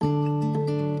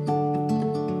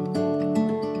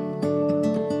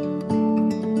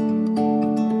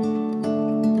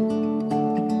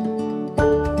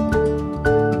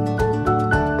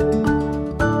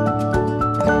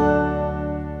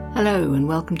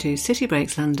welcome to City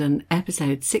Breaks London,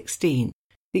 episode 16,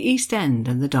 The East End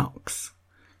and the Docks.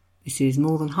 This is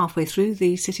more than halfway through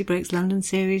the City Breaks London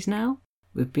series now.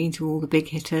 We've been to all the big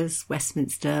hitters,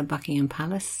 Westminster, Buckingham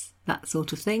Palace, that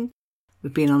sort of thing.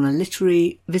 We've been on a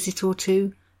literary visit or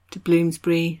two to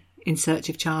Bloomsbury in search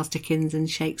of Charles Dickens and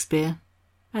Shakespeare.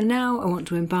 And now I want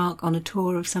to embark on a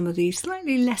tour of some of these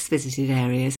slightly less visited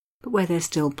areas, but where there's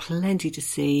still plenty to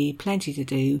see, plenty to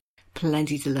do,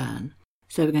 plenty to learn.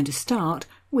 So we're going to start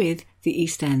with the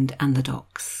East End and the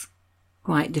Docks.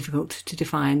 Quite difficult to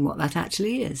define what that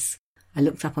actually is. I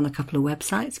looked up on a couple of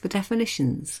websites for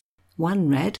definitions. One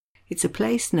read, it's a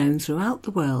place known throughout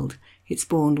the world. It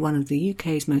spawned one of the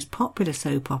UK's most popular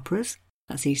soap operas.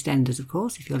 That's EastEnders, of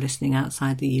course, if you're listening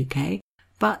outside the UK.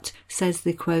 But, says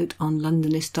the quote on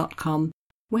Londonist.com,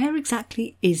 where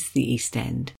exactly is the East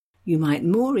End? You might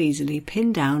more easily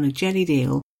pin down a jellied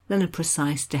eel than a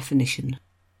precise definition.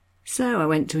 So I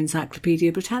went to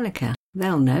Encyclopaedia Britannica.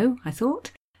 They'll know, I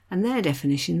thought, and their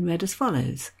definition read as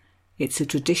follows. It's a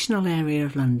traditional area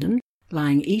of London,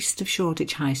 lying east of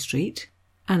Shoreditch High Street,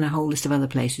 and a whole list of other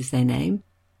places they name,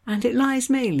 and it lies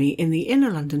mainly in the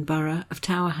inner London borough of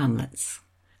Tower Hamlets.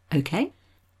 OK?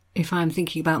 If I'm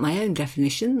thinking about my own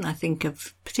definition, I think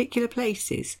of particular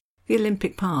places. The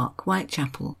Olympic Park,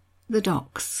 Whitechapel, the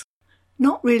Docks.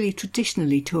 Not really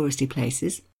traditionally touristy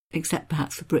places, except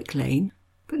perhaps for Brick Lane,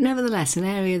 but nevertheless an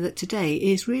area that today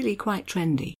is really quite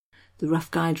trendy. The Rough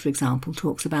Guide, for example,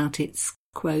 talks about its,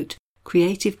 quote,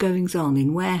 creative goings-on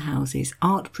in warehouses,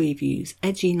 art previews,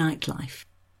 edgy nightlife.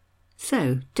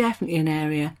 So, definitely an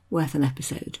area worth an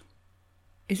episode.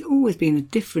 It's always been a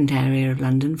different area of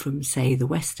London from, say, the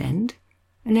West End,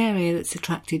 an area that's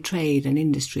attracted trade and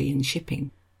industry and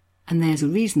shipping. And there's a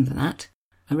reason for that.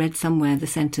 I read somewhere the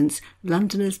sentence,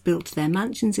 Londoners built their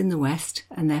mansions in the West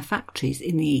and their factories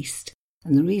in the East.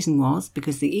 And the reason was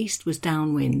because the East was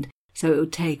downwind, so it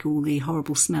would take all the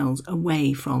horrible smells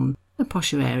away from the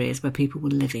posher areas where people were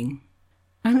living.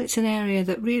 And it's an area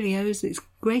that really owes its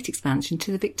great expansion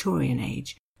to the Victorian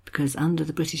age, because under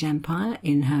the British Empire,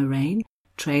 in her reign,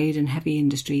 trade and heavy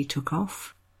industry took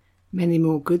off. Many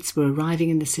more goods were arriving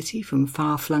in the city from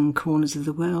far-flung corners of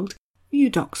the world. New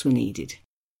docks were needed.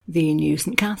 The new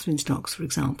St Catherine's Docks, for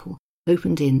example,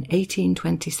 opened in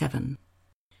 1827.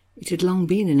 It had long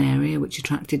been an area which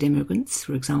attracted immigrants,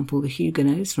 for example the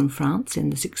Huguenots from France in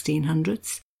the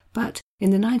 1600s, but in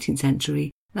the 19th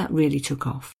century that really took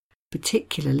off,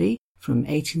 particularly from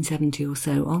 1870 or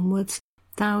so onwards,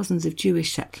 thousands of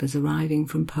Jewish settlers arriving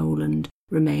from Poland,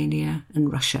 Romania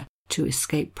and Russia to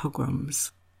escape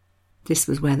pogroms. This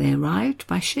was where they arrived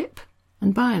by ship,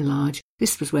 and by and large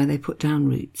this was where they put down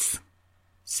roots.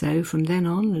 So from then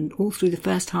on and all through the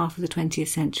first half of the 20th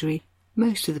century,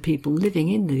 most of the people living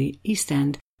in the East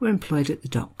End were employed at the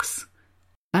docks.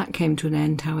 That came to an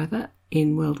end, however,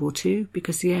 in World War II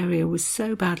because the area was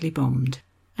so badly bombed.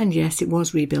 And yes, it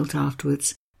was rebuilt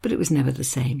afterwards, but it was never the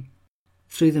same.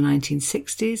 Through the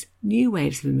 1960s, new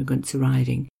waves of immigrants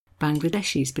arriving,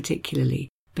 Bangladeshis particularly,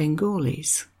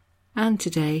 Bengalis. And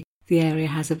today, the area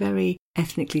has a very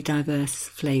ethnically diverse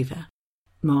flavour.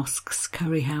 Mosques,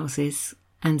 curry houses,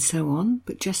 and so on,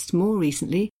 but just more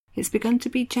recently, it's begun to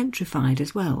be gentrified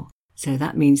as well, so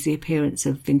that means the appearance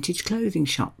of vintage clothing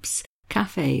shops,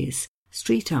 cafes,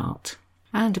 street art,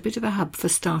 and a bit of a hub for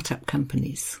start-up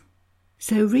companies.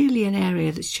 So really an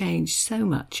area that's changed so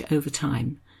much over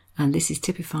time, and this is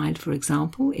typified, for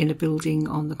example, in a building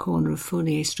on the corner of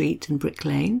Fournier Street and Brick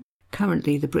Lane,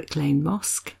 currently the Brick Lane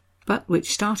Mosque, but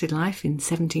which started life in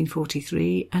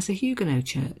 1743 as a Huguenot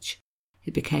church.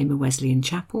 It became a Wesleyan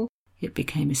chapel, it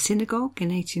became a synagogue in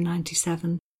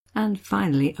 1897, and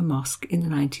finally a mosque in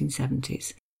the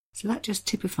 1970s. So that just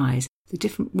typifies the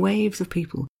different waves of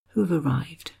people who have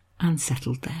arrived and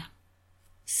settled there.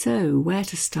 So where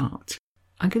to start?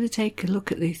 I'm going to take a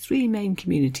look at the three main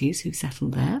communities who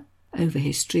settled there, over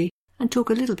history, and talk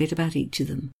a little bit about each of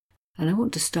them. And I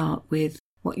want to start with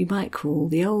what you might call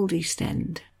the Old East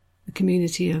End, a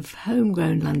community of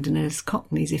homegrown Londoners,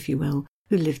 Cockneys if you will,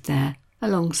 who lived there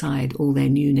alongside all their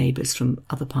new neighbours from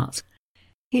other parts.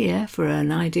 Here, for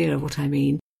an idea of what I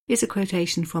mean, is a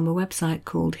quotation from a website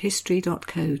called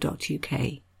history.co.uk.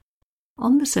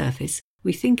 On the surface,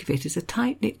 we think of it as a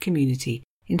tight-knit community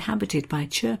inhabited by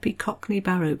chirpy Cockney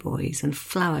barrow boys and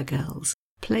flower girls,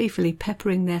 playfully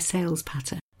peppering their sales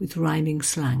patter with rhyming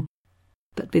slang.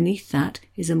 But beneath that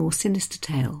is a more sinister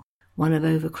tale, one of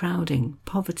overcrowding,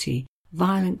 poverty,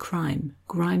 violent crime,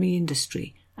 grimy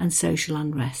industry, and social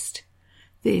unrest.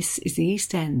 This is the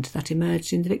East End that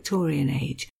emerged in the Victorian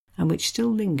age and which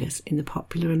still lingers in the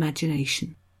popular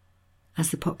imagination. As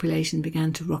the population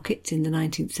began to rocket in the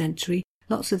 19th century,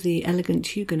 Lots of the elegant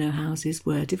Huguenot houses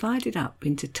were divided up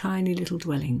into tiny little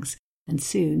dwellings, and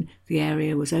soon the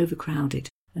area was overcrowded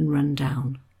and run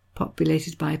down,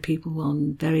 populated by people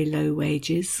on very low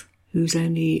wages, whose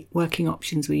only working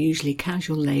options were usually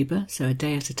casual labour, so a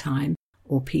day at a time,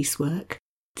 or piecework.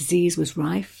 Disease was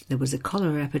rife. There was a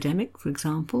cholera epidemic, for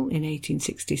example, in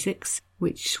 1866,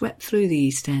 which swept through the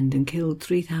East End and killed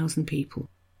 3,000 people.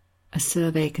 A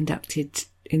survey conducted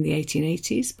in the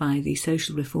 1880s by the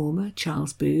social reformer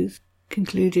Charles Booth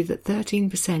concluded that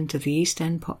 13% of the East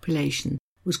End population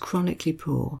was chronically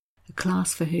poor, a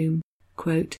class for whom,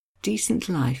 quote, decent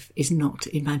life is not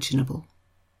imaginable.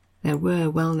 There were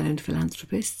well-known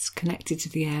philanthropists connected to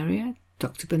the area,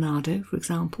 Dr. Barnardo, for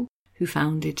example, who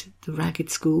founded the Ragged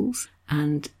Schools,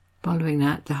 and following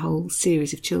that the whole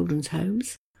series of children's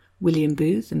homes, William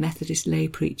Booth, the Methodist lay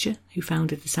preacher who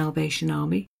founded the Salvation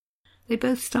Army. They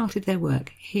both started their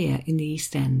work here in the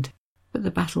East End, but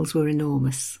the battles were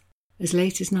enormous. As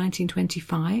late as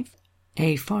 1925,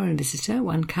 a foreign visitor,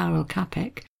 one Karel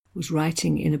Capek, was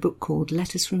writing in a book called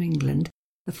Letters from England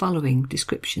the following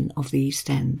description of the East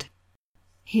End.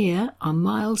 Here are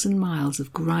miles and miles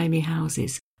of grimy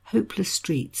houses, hopeless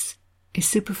streets, a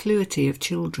superfluity of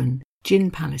children,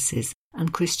 gin palaces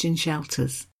and Christian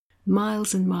shelters.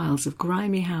 Miles and miles of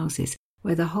grimy houses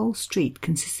where the whole street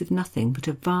consists of nothing but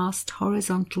a vast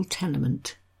horizontal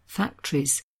tenement.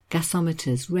 Factories,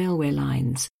 gasometers, railway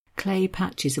lines, clay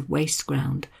patches of waste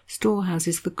ground,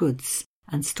 storehouses for goods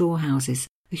and storehouses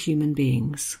for human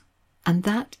beings. And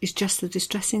that is just the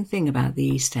distressing thing about the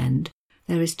East End.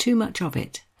 There is too much of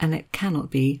it, and it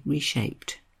cannot be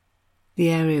reshaped. The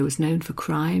area was known for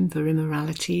crime, for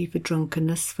immorality, for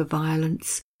drunkenness, for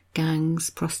violence, gangs,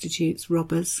 prostitutes,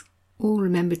 robbers, all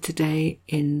remembered today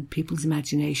in people's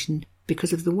imagination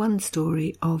because of the one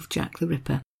story of Jack the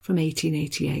Ripper from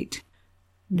 1888.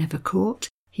 Never caught,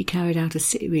 he carried out a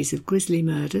series of grisly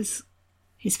murders,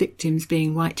 his victims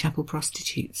being Whitechapel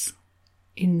prostitutes.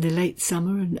 In the late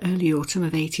summer and early autumn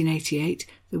of 1888,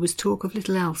 there was talk of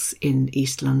little else in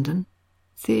East London,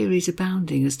 theories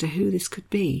abounding as to who this could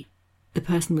be. The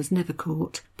person was never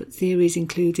caught, but theories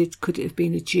included, could it have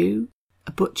been a Jew,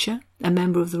 a butcher, a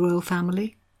member of the royal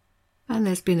family? And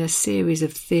there's been a series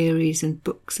of theories and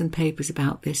books and papers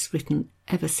about this written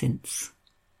ever since.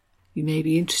 You may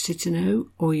be interested to know,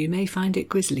 or you may find it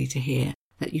grisly to hear,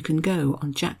 that you can go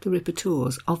on Jack the Ripper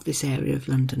tours of this area of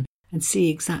London and see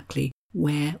exactly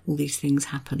where all these things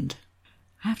happened.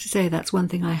 I have to say that's one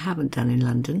thing I haven't done in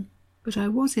London, but I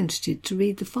was interested to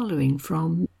read the following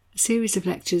from a series of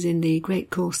lectures in the Great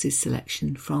Courses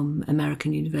selection from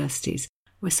American universities,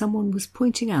 where someone was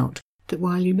pointing out that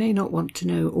while you may not want to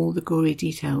know all the gory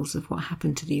details of what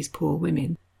happened to these poor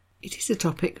women, it is a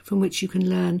topic from which you can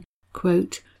learn,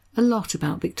 quote, a lot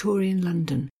about Victorian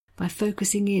London by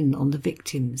focusing in on the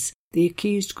victims, the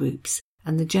accused groups,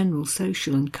 and the general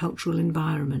social and cultural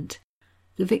environment.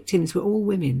 The victims were all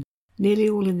women, nearly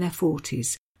all in their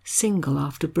 40s, single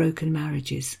after broken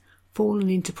marriages, fallen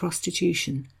into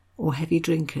prostitution, or heavy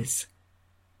drinkers.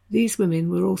 These women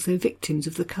were also victims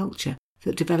of the culture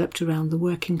that developed around the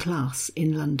working class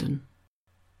in London.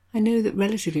 I know that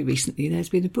relatively recently there's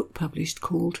been a book published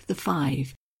called The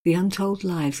Five, The Untold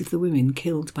Lives of the Women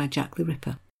Killed by Jack the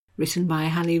Ripper, written by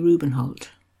Hallie Rubenholt,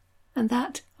 and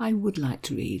that I would like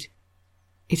to read.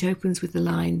 It opens with the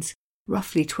lines,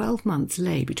 roughly 12 months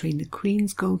lay between the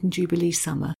Queen's Golden Jubilee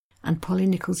summer and Polly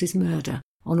Nichols's murder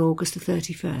on August the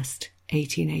 31st,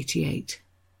 1888.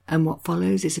 And what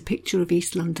follows is a picture of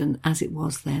East London as it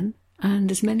was then,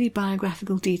 and as many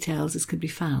biographical details as could be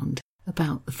found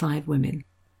about the five women: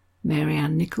 Mary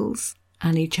Ann Nichols,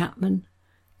 Annie Chapman,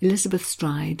 Elizabeth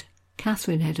Stride,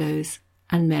 Catherine Eddowes,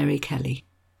 and Mary Kelly.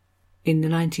 In the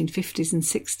 1950s and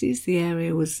 60s, the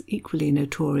area was equally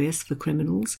notorious for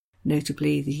criminals,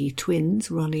 notably the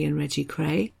twins, Ronnie and Reggie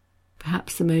Cray,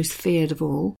 perhaps the most feared of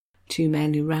all, two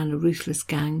men who ran a ruthless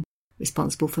gang,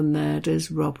 responsible for murders,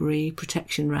 robbery,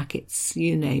 protection rackets,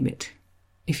 you name it.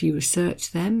 If you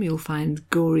research them, you'll find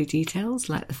gory details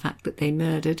like the fact that they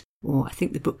murdered, or I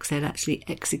think the book said actually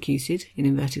executed, in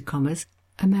inverted commas,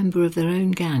 a member of their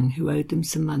own gang who owed them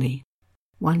some money.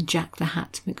 One Jack the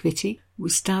Hat McVitie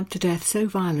was stabbed to death so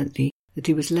violently that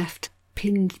he was left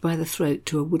pinned by the throat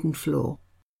to a wooden floor.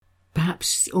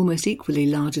 Perhaps almost equally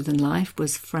larger than life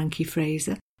was Frankie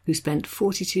Fraser, who spent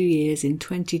 42 years in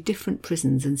 20 different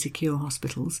prisons and secure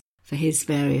hospitals for his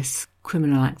various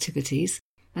criminal activities,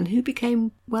 and who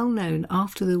became well known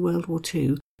after the World War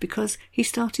II because he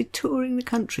started touring the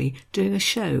country doing a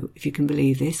show, if you can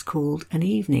believe this, called An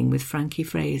Evening with Frankie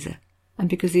Fraser, and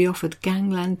because he offered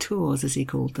gangland tours, as he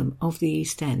called them, of the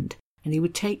East End, and he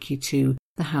would take you to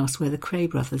the house where the Cray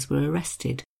brothers were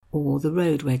arrested, or the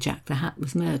road where Jack the Hat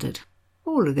was murdered.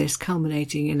 All of this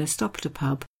culminating in a stop at a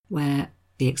pub where,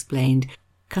 he explained,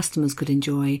 customers could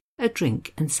enjoy a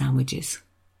drink and sandwiches.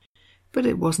 But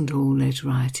it wasn't all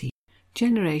notoriety.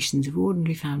 Generations of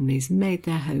ordinary families made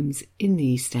their homes in the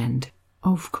East End,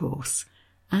 of course.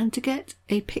 And to get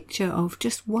a picture of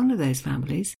just one of those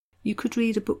families, you could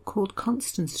read a book called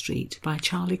Constance Street by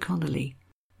Charlie Connelly,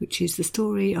 which is the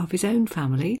story of his own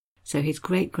family, so his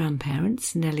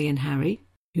great-grandparents, Nellie and Harry,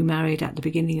 who married at the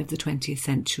beginning of the 20th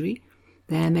century,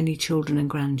 their many children and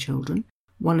grandchildren,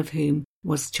 one of whom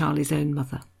was Charlie's own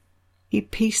mother. He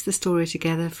pieced the story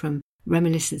together from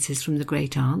reminiscences from the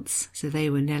great-aunts, so they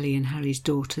were Nellie and Harry's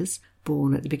daughters,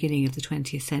 born at the beginning of the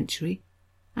 20th century,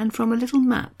 and from a little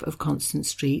map of Constance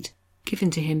Street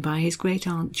given to him by his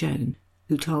great-aunt Joan,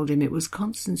 who told him it was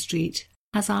Constance Street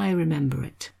as I remember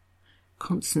it.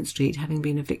 Constance Street having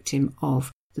been a victim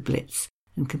of the Blitz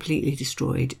and completely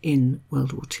destroyed in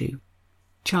World War II.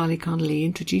 Charlie Connelly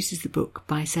introduces the book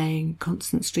by saying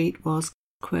Constance Street was,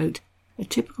 quote, a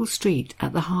typical street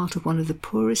at the heart of one of the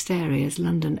poorest areas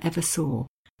London ever saw,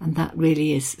 and that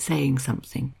really is saying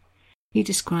something. He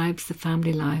describes the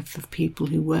family life of people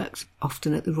who worked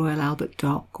often at the Royal Albert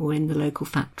Dock or in the local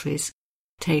factories,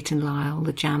 Tate and Lyle,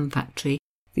 the jam factory,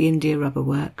 the India Rubber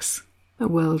Works, a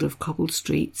world of cobbled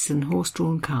streets and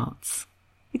horse-drawn carts.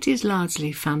 It is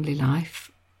largely family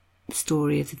life, the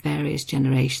story of the various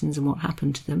generations and what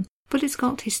happened to them, but it's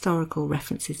got historical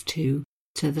references too.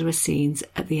 So there are scenes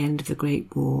at the end of the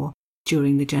Great War,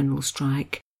 during the General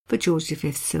Strike, for George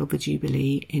V's Silver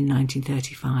Jubilee in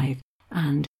 1935,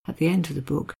 and at the end of the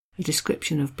book, a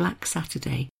description of Black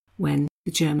Saturday, when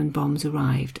the German bombs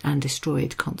arrived and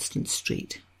destroyed Constance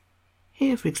Street.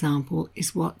 Here, for example,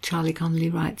 is what Charlie Connelly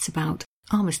writes about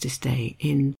Armistice Day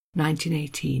in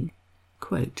 1918.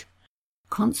 Quote,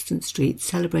 Constance Street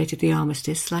celebrated the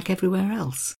armistice like everywhere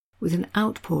else, with an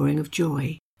outpouring of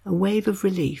joy, a wave of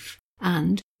relief,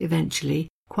 and, eventually,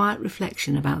 quiet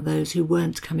reflection about those who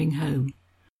weren't coming home.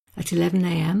 At 11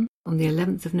 a.m. on the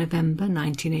 11th of November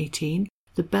 1918,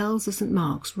 the bells of St.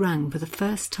 Mark's rang for the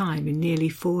first time in nearly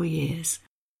 4 years.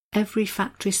 Every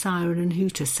factory siren and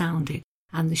hooter sounded,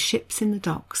 and the ships in the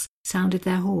docks sounded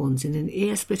their horns in an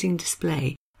ear-splitting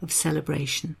display of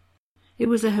celebration. It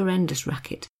was a horrendous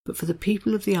racket, but for the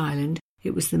people of the island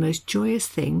it was the most joyous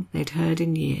thing they'd heard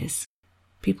in years.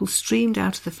 People streamed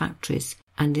out of the factories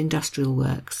and industrial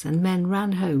works, and men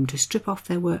ran home to strip off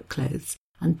their work clothes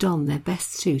and don their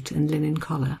best suit and linen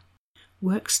collar.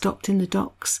 Work stopped in the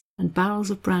docks, and barrels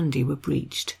of brandy were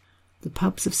breached. The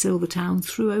pubs of Silvertown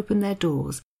threw open their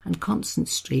doors, and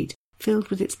Constance Street filled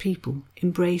with its people,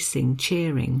 embracing,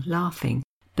 cheering, laughing,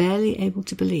 barely able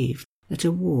to believe that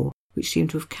a war which seemed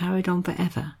to have carried on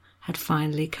forever had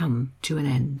finally come to an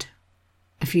end.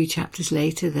 A few chapters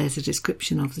later there's a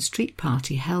description of the street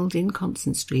party held in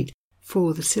Constance Street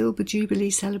for the Silver Jubilee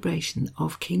celebration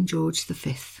of King George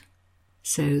V.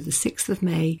 So the 6th of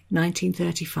May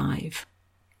 1935.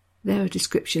 There are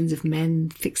descriptions of men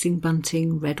fixing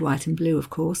bunting, red, white and blue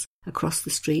of course, across the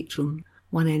street from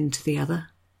one end to the other.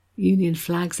 Union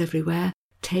flags everywhere,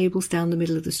 tables down the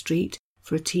middle of the street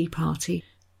for a tea party,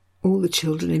 all the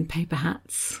children in paper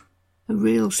hats. A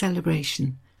real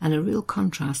celebration and a real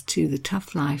contrast to the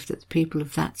tough life that the people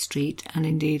of that street, and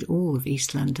indeed all of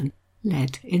East London,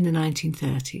 led in the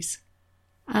 1930s.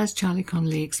 As Charlie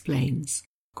Connelly explains,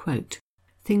 quote,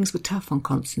 things were tough on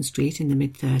Constance Street in the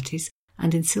mid-30s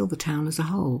and in Silvertown as a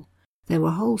whole. There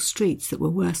were whole streets that were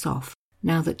worse off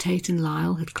now that Tate and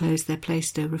Lyle had closed their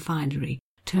Plaistow refinery,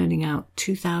 turning out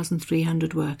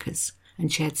 2,300 workers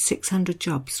and shed 600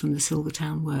 jobs from the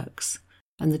Silvertown works,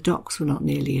 and the docks were not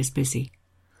nearly as busy.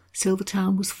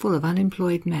 Silvertown was full of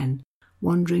unemployed men,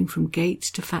 wandering from gate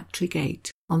to factory gate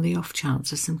on the off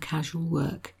chance of some casual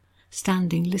work,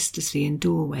 standing listlessly in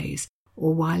doorways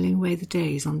or whiling away the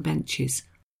days on benches,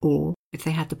 or, if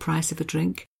they had the price of a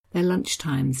drink, their lunch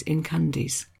times in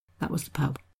Cundy's. That was the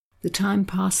pub. The time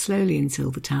passed slowly in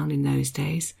Silvertown in those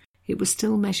days. It was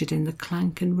still measured in the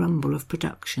clank and rumble of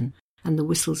production and the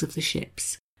whistles of the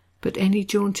ships, but any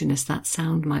jauntiness that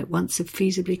sound might once have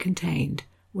feasibly contained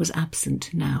was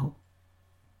absent now.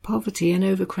 Poverty and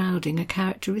overcrowding are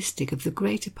characteristic of the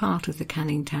greater part of the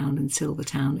Canning Town and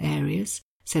Silvertown areas,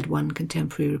 said one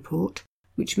contemporary report,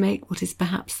 which make what is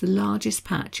perhaps the largest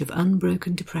patch of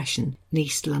unbroken depression in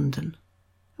East London.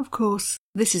 Of course,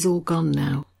 this is all gone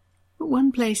now, but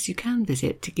one place you can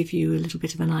visit to give you a little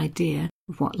bit of an idea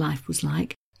of what life was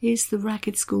like is the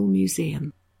Ragged School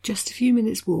Museum, just a few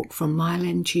minutes' walk from Mile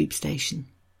End Tube Station.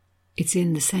 It's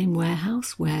in the same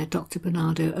warehouse where Dr.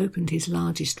 Barnardo opened his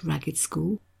largest ragged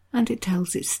school, and it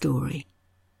tells its story.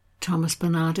 Thomas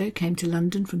Barnardo came to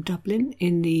London from Dublin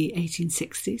in the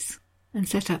 1860s and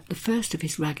set up the first of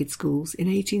his ragged schools in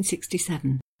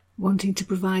 1867, wanting to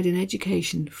provide an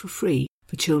education for free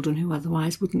for children who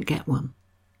otherwise wouldn't get one.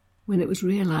 When it was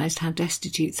realised how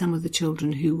destitute some of the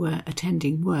children who were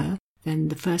attending were, then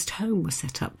the first home was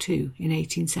set up too in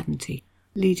 1870,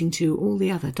 leading to all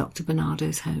the other Dr.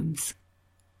 Barnardo's homes.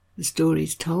 The story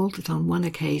is told that on one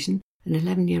occasion an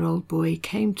 11-year-old boy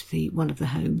came to one of the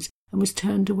homes and was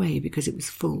turned away because it was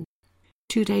full.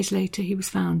 2 days later he was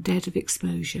found dead of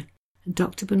exposure, and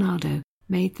Dr. Barnardo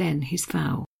made then his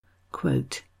vow,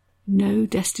 quote, "No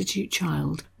destitute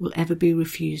child will ever be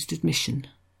refused admission."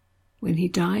 When he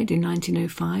died in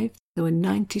 1905, there were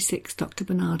 96 Dr.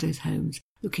 Barnardo's homes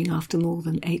looking after more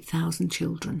than 8,000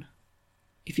 children.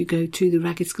 If you go to the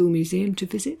Ragged School Museum to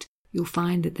visit, you'll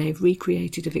find that they've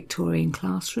recreated a Victorian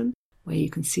classroom where you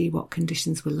can see what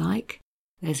conditions were like.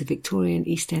 There's a Victorian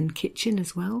East End kitchen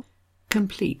as well,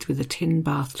 complete with a tin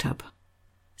bathtub.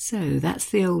 So that's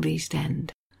the old East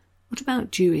End. What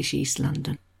about Jewish East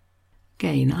London?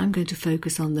 Again, I'm going to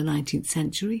focus on the 19th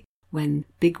century, when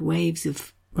big waves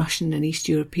of Russian and East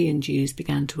European Jews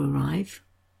began to arrive,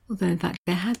 although in fact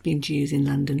there had been Jews in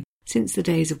London since the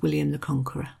days of William the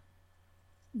Conqueror.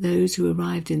 Those who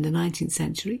arrived in the 19th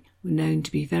century were known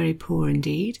to be very poor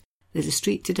indeed. There's a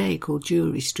street today called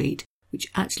Jewry Street,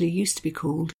 which actually used to be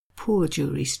called Poor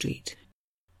Jewry Street.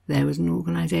 There was an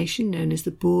organisation known as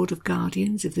the Board of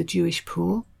Guardians of the Jewish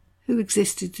Poor, who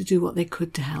existed to do what they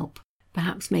could to help,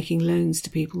 perhaps making loans to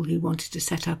people who wanted to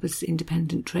set up as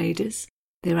independent traders.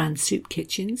 They ran soup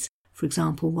kitchens, for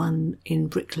example one in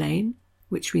Brick Lane,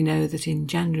 which we know that in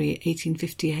January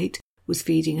 1858 was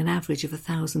feeding an average of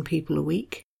 1,000 people a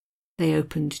week. They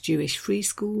opened Jewish free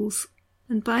schools,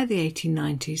 and by the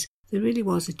 1890s there really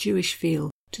was a Jewish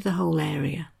feel to the whole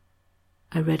area.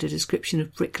 I read a description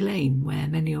of Brick Lane, where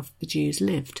many of the Jews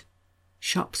lived.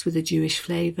 Shops with a Jewish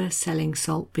flavour selling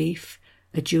salt beef,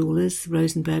 a jeweller's,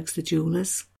 Rosenberg's the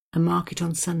jewellers, a market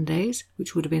on Sundays,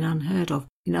 which would have been unheard of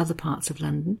in other parts of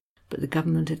London, but the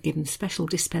government had given special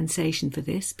dispensation for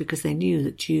this because they knew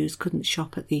that Jews couldn't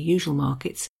shop at the usual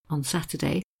markets on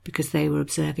Saturday because they were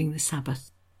observing the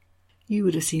Sabbath. You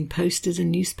would have seen posters and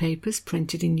newspapers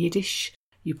printed in Yiddish.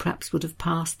 You perhaps would have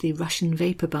passed the Russian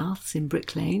vapour baths in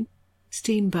Brick Lane.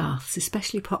 Steam baths,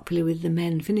 especially popular with the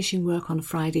men finishing work on a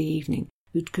Friday evening,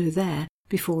 who'd go there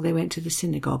before they went to the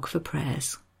synagogue for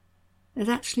prayers. There's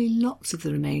actually lots of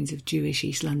the remains of Jewish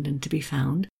East London to be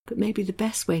found, but maybe the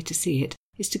best way to see it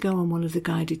is to go on one of the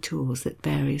guided tours that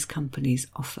various companies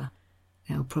offer.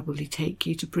 They'll probably take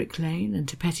you to Brick Lane and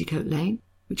to Petticoat Lane,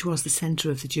 which was the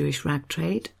centre of the Jewish rag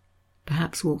trade,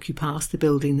 perhaps walk you past the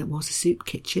building that was a soup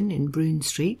kitchen in Brune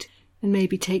Street, and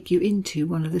maybe take you into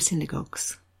one of the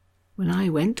synagogues. When I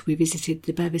went, we visited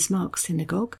the Bevis Marks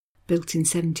Synagogue, built in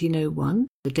 1701,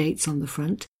 the date's on the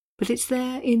front, but it's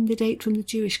there in the date from the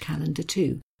Jewish calendar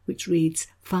too, which reads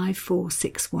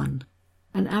 5461.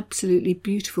 An absolutely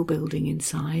beautiful building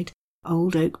inside,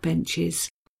 old oak benches,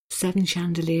 7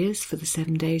 chandeliers for the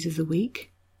 7 days of the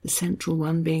week, the central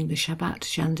one being the Shabbat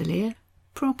chandelier,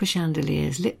 proper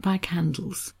chandeliers lit by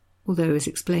candles, although it's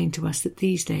explained to us that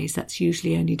these days that's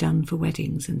usually only done for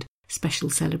weddings and special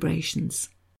celebrations.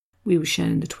 We were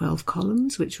shown the 12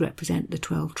 columns, which represent the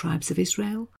 12 tribes of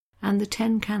Israel, and the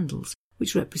 10 candles,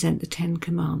 which represent the 10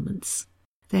 commandments.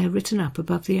 They are written up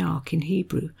above the ark in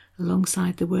Hebrew,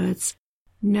 alongside the words,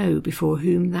 "Know before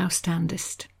whom thou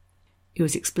standest." It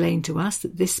was explained to us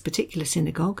that this particular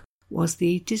synagogue was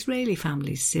the Disraeli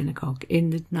family's synagogue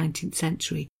in the 19th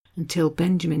century, until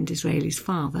Benjamin Disraeli's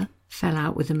father fell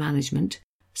out with the management,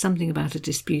 something about a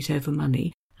dispute over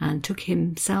money, and took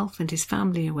himself and his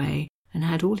family away and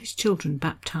had all his children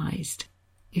baptised.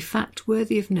 A fact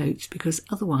worthy of note because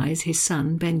otherwise his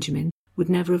son, Benjamin, would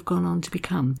never have gone on to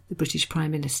become the British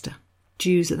Prime Minister,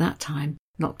 Jews at that time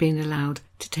not being allowed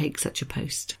to take such a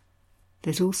post.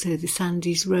 There's also the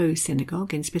Sandys Row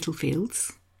Synagogue in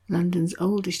Spitalfields, London's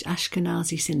oldest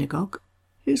Ashkenazi synagogue,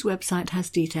 whose website has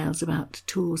details about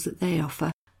tours that they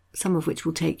offer, some of which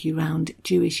will take you round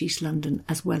Jewish East London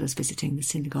as well as visiting the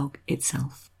synagogue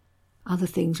itself. Other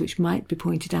things which might be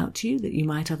pointed out to you that you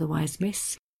might otherwise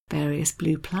miss, various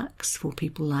blue plaques for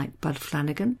people like Bud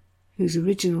Flanagan, whose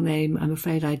original name I'm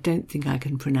afraid I don't think I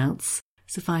can pronounce.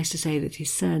 Suffice to say that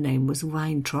his surname was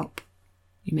Weintrop.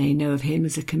 You may know of him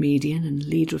as a comedian and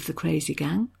leader of the Crazy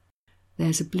Gang.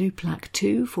 There's a blue plaque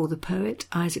too for the poet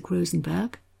Isaac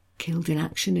Rosenberg, killed in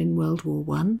action in World War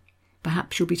I.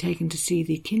 Perhaps you'll be taken to see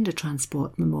the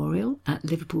Kindertransport Memorial at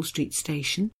Liverpool Street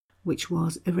Station, which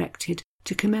was erected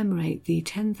to commemorate the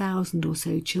 10,000 or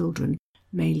so children,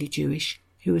 mainly Jewish,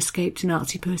 who escaped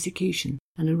Nazi persecution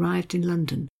and arrived in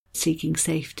London, seeking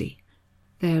safety.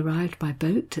 They arrived by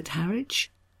boat at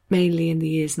Harwich, mainly in the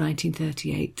years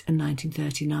 1938 and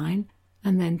 1939,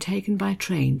 and then taken by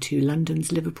train to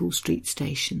London's Liverpool Street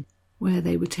Station, where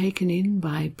they were taken in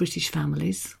by British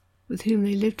families, with whom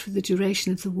they lived for the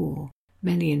duration of the war.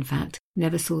 Many, in fact,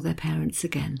 never saw their parents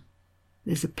again.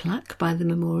 There's a plaque by the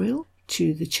memorial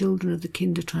to the children of the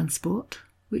Kindertransport,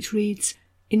 which reads,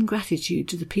 "In gratitude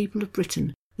to the people of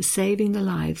Britain for saving the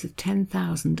lives of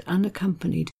 10,000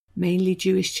 unaccompanied, mainly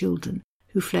Jewish children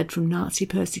who fled from Nazi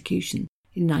persecution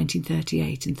in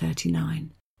 1938 and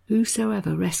 39.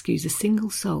 Whosoever rescues a single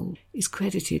soul is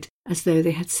credited as though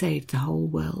they had saved the whole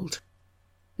world."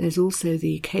 There's also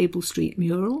the Cable Street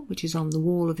mural, which is on the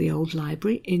wall of the old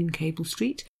library in Cable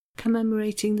Street,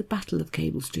 commemorating the Battle of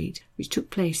Cable Street, which took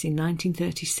place in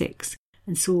 1936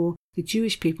 and saw the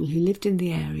Jewish people who lived in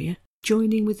the area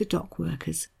joining with the dock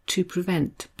workers to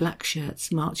prevent black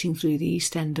shirts marching through the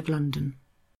East End of London.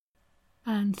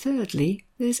 And thirdly,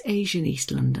 there's Asian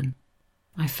East London.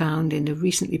 I found in a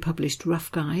recently published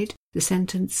rough guide the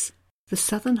sentence, "The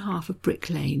southern half of Brick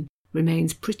Lane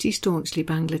remains pretty staunchly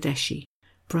Bangladeshi.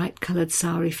 Bright-coloured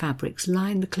sari fabrics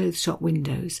line the clothes shop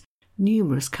windows,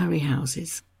 numerous curry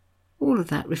houses." All of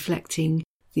that reflecting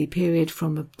the period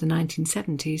from the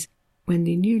 1970s when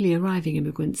the newly arriving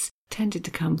immigrants tended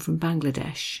to come from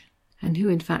Bangladesh, and who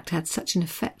in fact had such an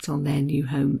effect on their new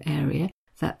home area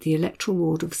that the electoral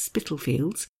ward of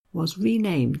Spitalfields was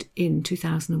renamed in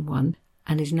 2001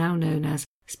 and is now known as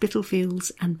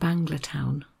Spitalfields and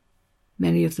Banglatown.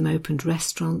 Many of them opened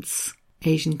restaurants,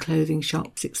 Asian clothing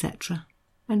shops, etc.,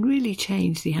 and really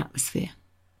changed the atmosphere.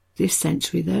 This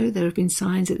century, though, there have been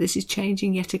signs that this is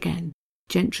changing yet again.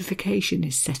 Gentrification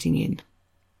is setting in.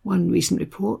 One recent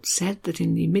report said that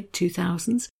in the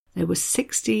mid-2000s there were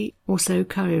 60 or so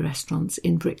curry restaurants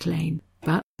in Brick Lane,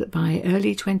 but that by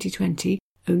early 2020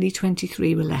 only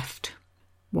 23 were left.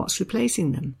 What's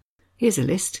replacing them? Here's a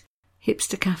list: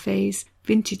 hipster cafes,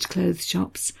 vintage clothes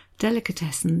shops,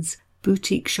 delicatessens,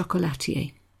 boutique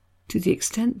chocolatier. To the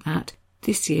extent that,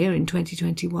 this year in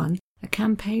 2021, a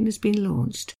campaign has been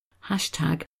launched,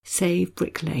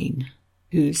 #SaveBrickLane,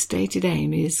 whose stated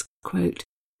aim is, quote,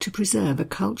 "to preserve a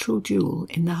cultural jewel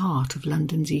in the heart of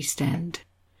London's East End."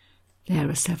 There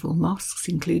are several mosques,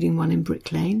 including one in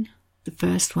Brick Lane, the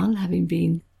first one having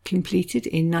been completed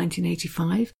in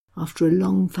 1985 after a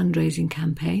long fundraising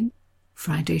campaign.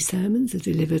 Friday sermons are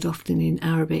delivered often in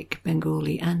Arabic,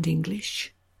 Bengali and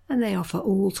English, and they offer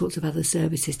all sorts of other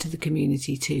services to the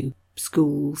community too.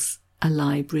 Schools, a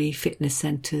library, fitness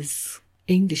centres,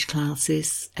 English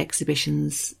classes,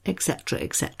 exhibitions, etc.,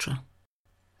 etc.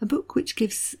 A book which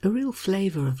gives a real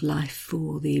flavour of life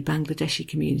for the Bangladeshi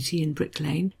community in Brick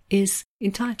Lane is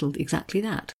entitled exactly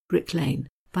that, Brick Lane,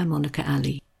 by Monica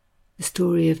Ali. The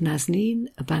story of Nazneen,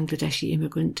 a Bangladeshi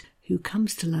immigrant who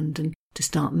comes to London to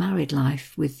start married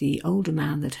life with the older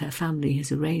man that her family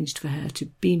has arranged for her to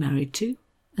be married to,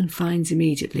 and finds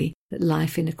immediately that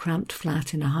life in a cramped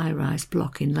flat in a high-rise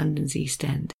block in London's East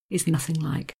End is nothing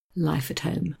like life at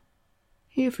home.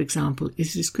 Here, for example,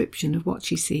 is a description of what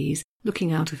she sees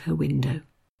looking out of her window.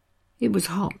 It was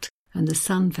hot, and the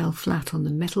sun fell flat on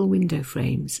the metal window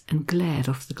frames and glared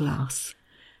off the glass.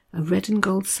 A red and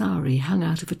gold sari hung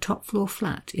out of a top-floor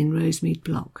flat in Rosemead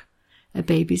Block, a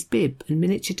baby's bib and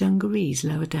miniature dungarees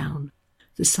lower down.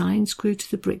 The sign screwed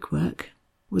to the brickwork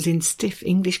was in stiff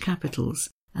English capitals,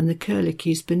 and the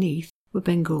curlicues beneath were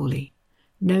Bengali.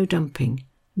 No dumping,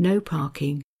 no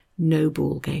parking, no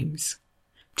ball games.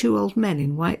 Two old men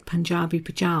in white Punjabi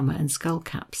pyjama and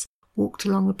skullcaps walked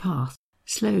along the path,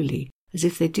 slowly, as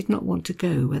if they did not want to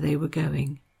go where they were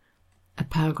going. A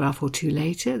paragraph or two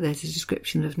later, there's a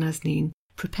description of Nazneen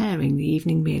preparing the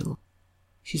evening meal.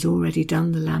 She's already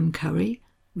done the lamb curry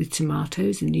with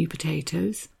tomatoes and new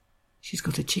potatoes. She's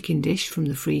got a chicken dish from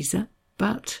the freezer,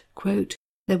 but, quote,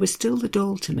 "there was still the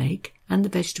dal to make and the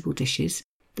vegetable dishes,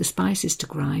 the spices to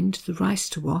grind, the rice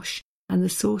to wash, and the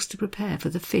sauce to prepare for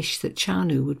the fish that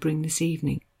Chanu would bring this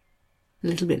evening." A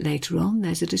little bit later on,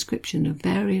 there's a description of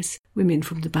various women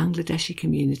from the Bangladeshi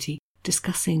community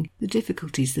discussing the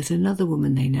difficulties that another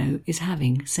woman they know is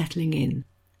having settling in.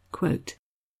 Quote,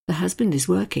 "The husband is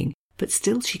working, but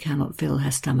still she cannot fill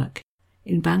her stomach.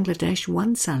 In Bangladesh,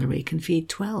 one salary can feed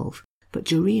 12, but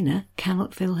Jorina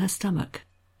cannot fill her stomach."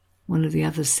 One of the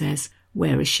others says,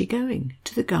 "Where is she going?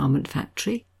 To the garment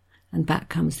factory?" And back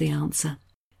comes the answer,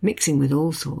 "Mixing with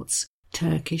all sorts,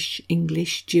 Turkish,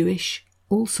 English, Jewish,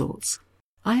 all sorts.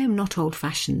 I am not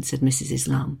old-fashioned," said Mrs.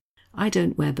 Islam. "I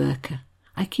don't wear burqa.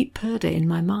 I keep purdah in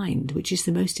my mind, which is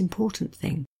the most important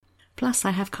thing. Plus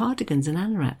I have cardigans and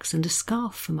anoraks and a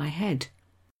scarf for my head.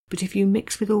 But if you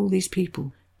mix with all these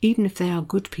people, even if they are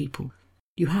good people,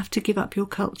 you have to give up your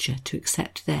culture to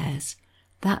accept theirs.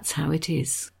 That's how it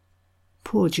is."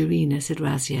 "Poor Jarina," said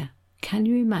Razia. "Can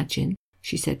you imagine?"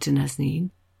 she said to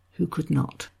Nazneen, who could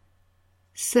not.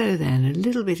 So then, a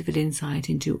little bit of an insight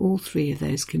into all three of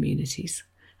those communities,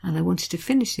 and I wanted to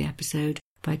finish the episode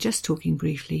by just talking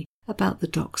briefly about the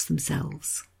docks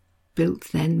themselves.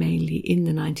 Built then mainly in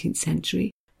the 19th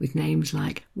century, with names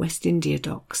like West India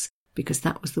Docks, because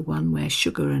that was the one where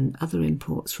sugar and other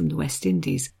imports from the West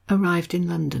Indies arrived in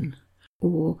London,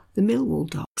 or the Millwall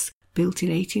Docks, built in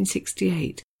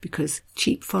 1868 because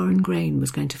cheap foreign grain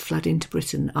was going to flood into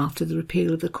Britain after the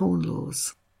repeal of the Corn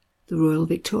Laws. The Royal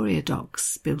Victoria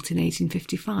Docks, built in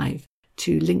 1855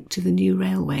 to link to the new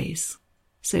railways,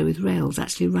 so with rails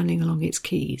actually running along its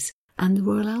quays, and the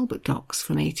Royal Albert Docks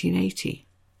from 1880,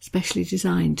 specially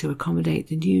designed to accommodate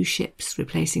the new ships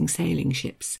replacing sailing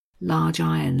ships, large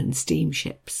iron and steam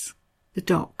ships. The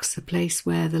docks, a place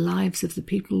where the lives of the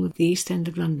people of the East End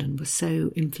of London were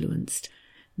so influenced.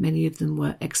 Many of them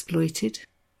were exploited.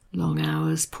 Long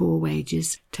hours, poor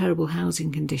wages, terrible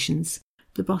housing conditions.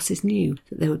 The bosses knew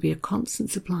that there would be a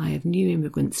constant supply of new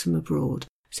immigrants from abroad,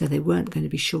 so they weren't going to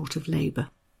be short of labour.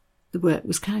 The work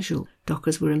was casual.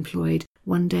 Dockers were employed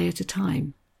one day at a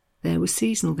time. There were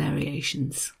seasonal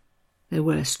variations. There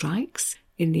were strikes.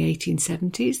 In the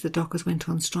 1870s, the dockers went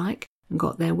on strike and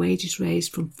got their wages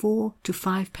raised from 4 to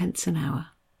 5 pence an hour.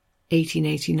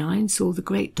 1889 saw the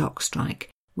Great Dock Strike,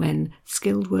 when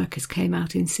skilled workers came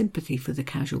out in sympathy for the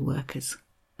casual workers,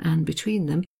 and between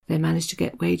them they managed to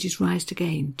get wages raised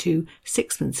again to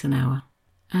 6pence an hour,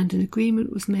 and an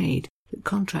agreement was made that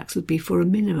contracts would be for a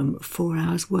minimum of 4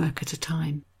 hours' work at a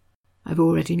time. I've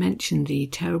already mentioned the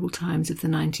terrible times of the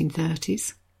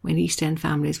 1930s, when East End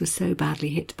families were so badly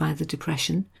hit by the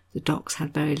Depression, the docks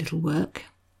had very little work,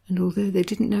 and although they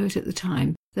didn't know it at the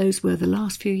time, those were the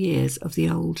last few years of the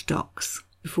old docks,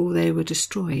 before they were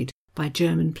destroyed by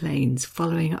German planes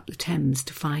following up the Thames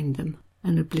to find them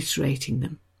and obliterating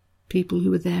them. People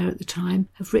who were there at the time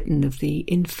have written of the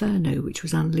inferno which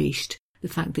was unleashed, the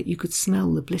fact that you could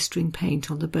smell the blistering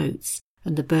paint on the boats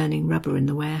and the burning rubber in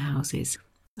the warehouses.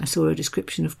 I saw a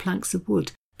description of planks of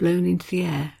wood blown into the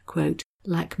air, quote,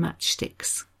 like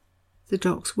matchsticks. The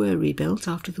docks were rebuilt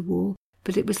after the war,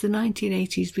 but it was the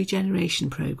 1980s regeneration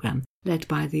programme led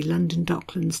by the London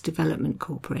Docklands Development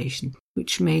Corporation,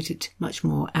 which made it much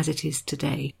more as it is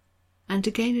today. And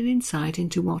to gain an insight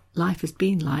into what life has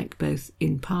been like both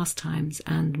in past times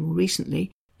and more recently,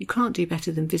 you can't do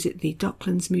better than visit the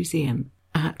Docklands Museum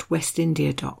at West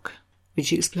India Dock,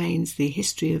 which explains the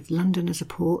history of London as a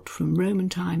port from Roman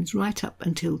times right up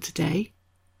until today.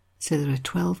 So there are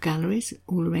 12 galleries,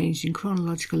 all arranged in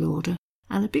chronological order,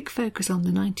 and a big focus on the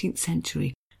 19th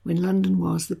century, when London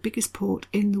was the biggest port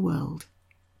in the world.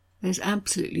 There's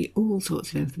absolutely all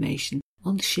sorts of information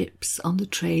on the ships, on the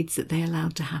trades that they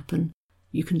allowed to happen.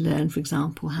 You can learn, for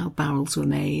example, how barrels were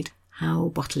made, how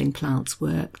bottling plants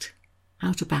worked,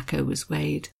 how tobacco was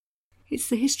weighed. It's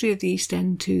the history of the East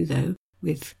End too, though,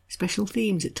 with special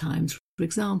themes at times, for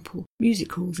example,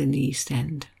 music halls in the East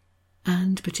End.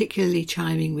 And particularly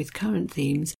chiming with current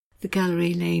themes, the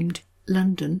gallery named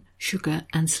London, Sugar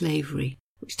and Slavery,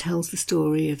 which tells the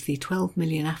story of the 12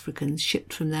 million Africans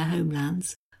shipped from their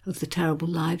homelands, of the terrible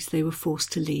lives they were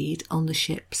forced to lead on the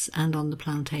ships and on the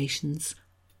plantations.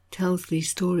 Tells the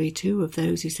story, too, of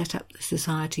those who set up the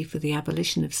Society for the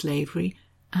Abolition of Slavery,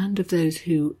 and of those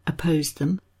who opposed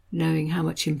them, knowing how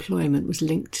much employment was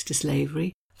linked to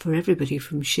slavery, for everybody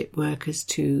from ship workers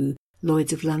to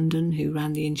Lloyds of London, who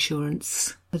ran the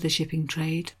insurance for the shipping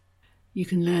trade. You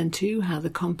can learn too how the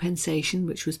compensation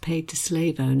which was paid to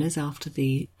slave owners after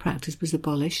the practice was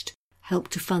abolished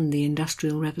helped to fund the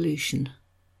Industrial Revolution.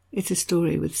 It's a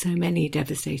story with so many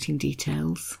devastating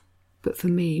details, but for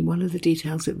me one of the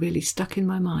details that really stuck in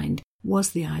my mind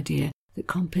was the idea that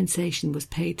compensation was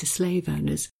paid to slave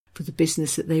owners for the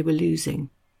business that they were losing,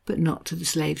 but not to the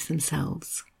slaves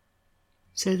themselves.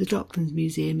 So the Docklands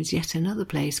Museum is yet another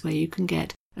place where you can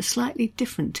get a slightly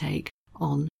different take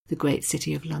on the great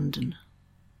city of London.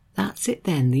 That's it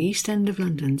then, the East End of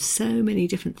London, so many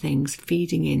different things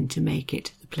feeding in to make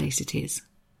it the place it is.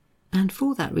 And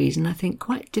for that reason I think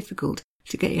quite difficult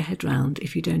to get your head round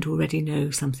if you don't already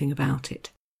know something about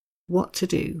it. What to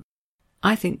do?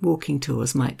 I think walking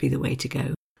tours might be the way to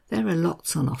go. There are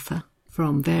lots on offer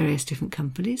from various different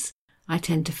companies. I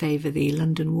tend to favour the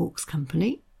London Walks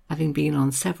Company, having been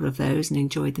on several of those and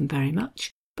enjoyed them very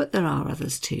much, but there are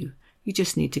others too. You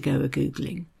just need to go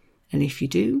a-googling. And if you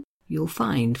do, you'll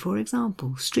find, for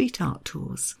example, street art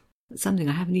tours. That's something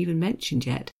I haven't even mentioned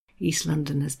yet. East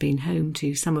London has been home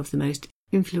to some of the most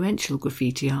influential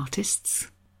graffiti artists.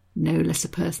 No less a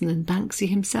person than Banksy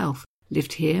himself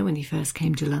lived here when he first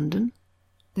came to London.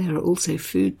 There are also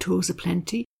food tours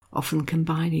aplenty, often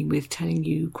combining with telling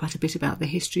you quite a bit about the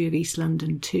history of East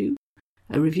London too.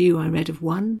 A review I read of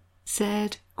one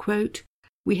said, quote,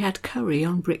 "We had curry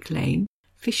on Brick Lane,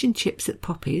 fish and chips at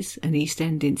Poppy's, an East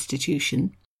End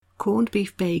institution, corned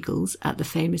beef bagels at the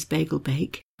famous Bagel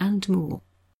Bake, and more."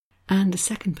 And a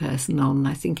second person on,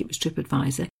 I think it was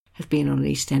TripAdvisor, has been on an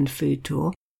East End food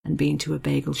tour and been to a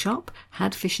bagel shop,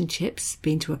 had fish and chips,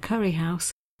 been to a curry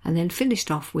house, and then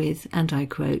finished off with, and I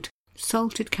quote,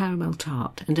 "salted caramel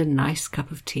tart and a nice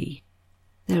cup of tea."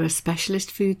 There are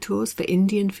specialist food tours for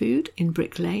Indian food in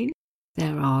Brick Lane.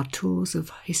 There are tours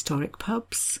of historic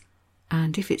pubs.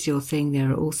 And if it's your thing,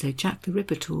 there are also Jack the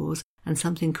Ripper tours and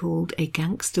something called a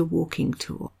gangster walking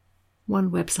tour.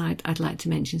 One website I'd like to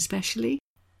mention specially,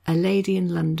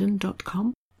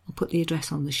 aladyinlondon.com, I'll put the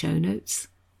address on the show notes,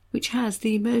 which has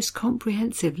the most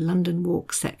comprehensive London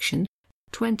Walk section,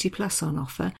 20 plus on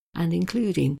offer, and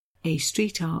including a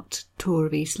street art tour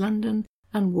of East London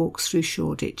and walks through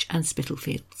Shoreditch and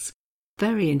Spitalfields.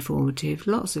 Very informative,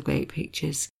 lots of great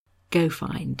pictures. Go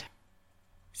find.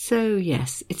 So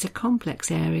yes, it's a complex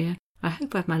area. I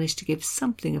hope I've managed to give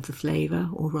something of the flavour,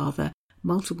 or rather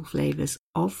multiple flavours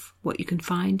of what you can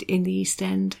find in the East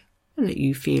End, and that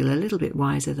you feel a little bit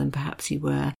wiser than perhaps you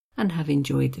were and have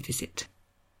enjoyed the visit.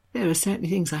 There are certainly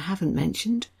things I haven't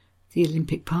mentioned, the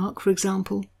Olympic Park for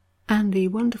example, and the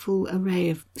wonderful array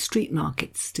of street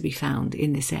markets to be found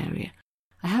in this area.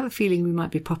 I have a feeling we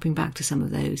might be popping back to some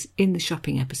of those in the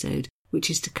shopping episode, which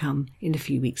is to come in a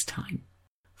few weeks' time.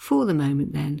 For the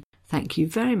moment then, thank you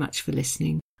very much for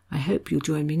listening. I hope you'll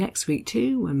join me next week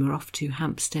too, when we're off to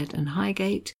Hampstead and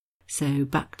Highgate, so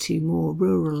back to more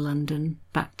rural London,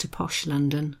 back to posh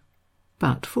London.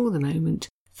 But for the moment,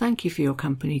 thank you for your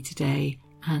company today,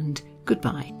 and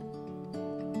goodbye.